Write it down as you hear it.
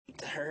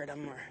hurt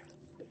them or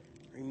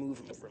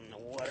remove them from the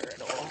water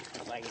at all,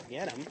 if I can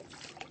get them.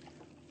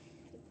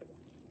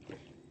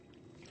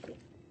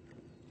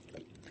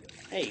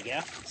 There you go.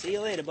 See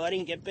you later,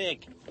 buddy. Get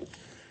big.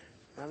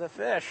 Another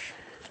fish.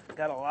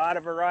 Got a lot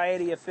of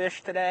variety of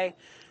fish today.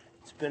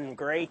 It's been a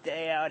great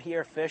day out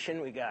here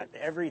fishing. We got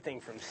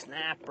everything from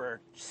snapper,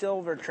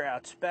 silver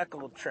trout,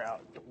 speckled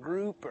trout,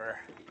 grouper,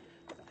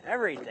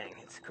 everything.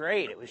 It's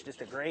great. It was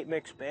just a great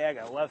mixed bag.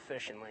 I love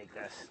fishing like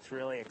this. It's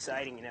really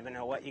exciting. You never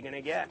know what you're going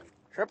to get.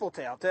 Triple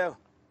tail, too.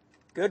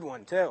 Good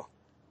one, too.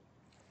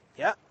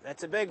 Yep,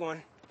 that's a big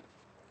one.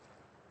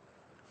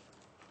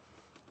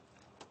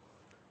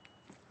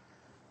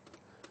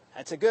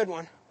 That's a good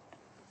one.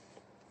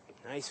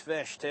 Nice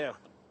fish, too.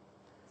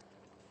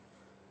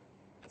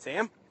 See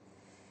him?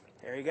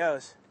 There he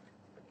goes.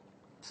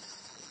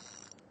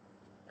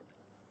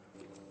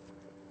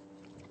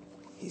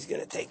 He's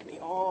going to take me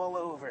all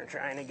over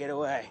trying to get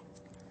away.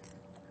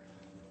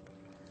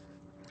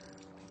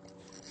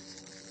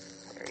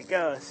 There he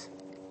goes.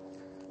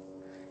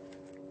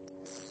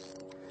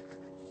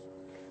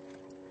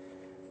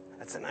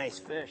 That's a nice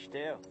fish,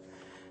 too.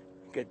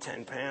 Good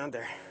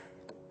 10-pounder.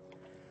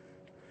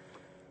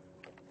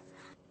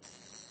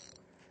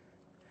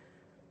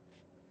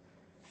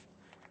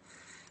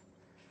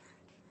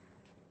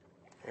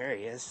 There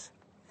he is.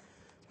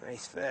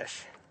 Nice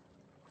fish.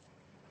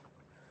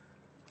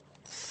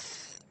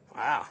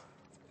 Wow.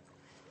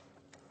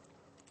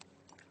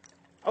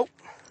 Oh,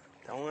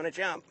 don't want to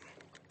jump.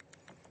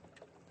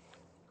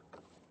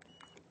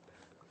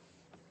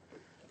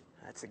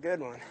 That's a good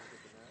one.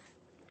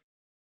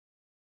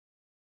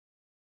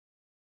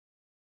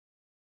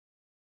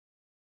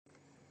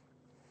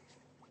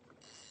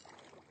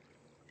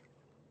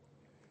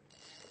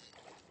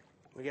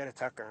 We got to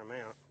tucker him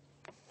out.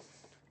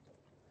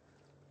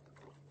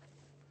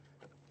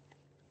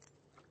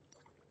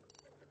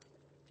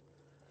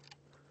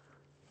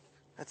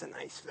 That's a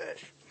nice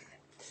fish.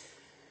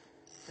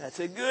 That's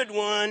a good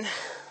one.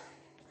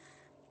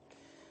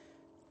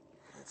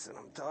 That's what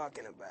I'm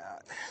talking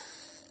about.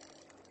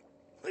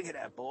 Look at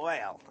that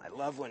boil. I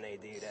love when they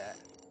do that.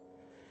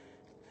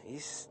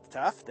 He's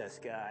tough, this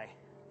guy.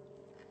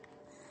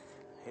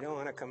 He don't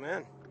want to come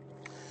in.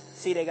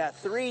 See, they got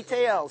 3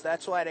 tails.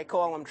 That's why they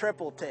call them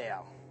triple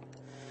tail.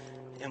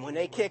 And when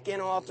they kick in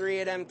all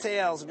 3 of them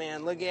tails,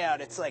 man, look out.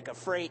 It's like a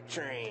freight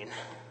train.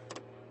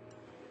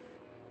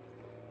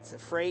 It's a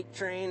freight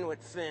train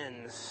with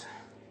fins.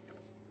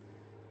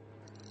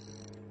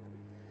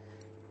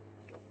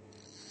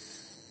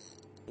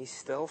 He's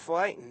still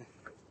fighting.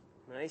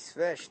 Nice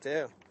fish,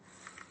 too.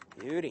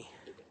 Beauty.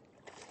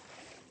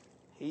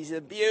 He's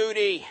a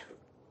beauty.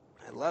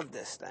 I love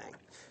this thing.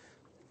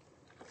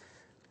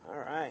 All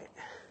right.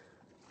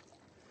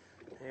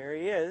 There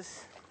he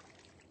is.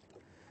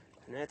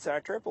 And that's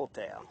our triple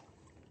tail.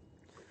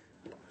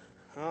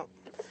 Well,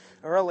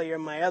 earlier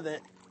my other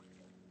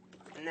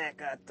net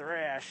got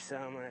thrashed, so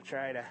I'm going to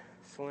try to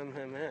swim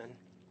him in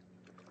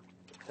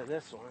to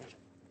this one.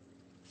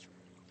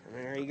 And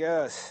there he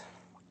goes.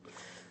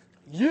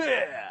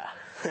 Yeah!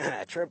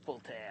 Triple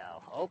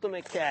tail.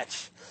 Ultimate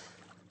catch.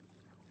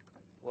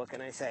 What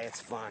can I say? It's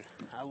fun.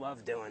 I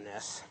love doing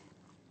this.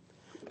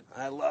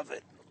 I love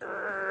it.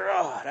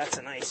 Oh, that's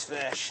a nice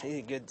fish. He's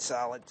a good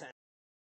solid 10.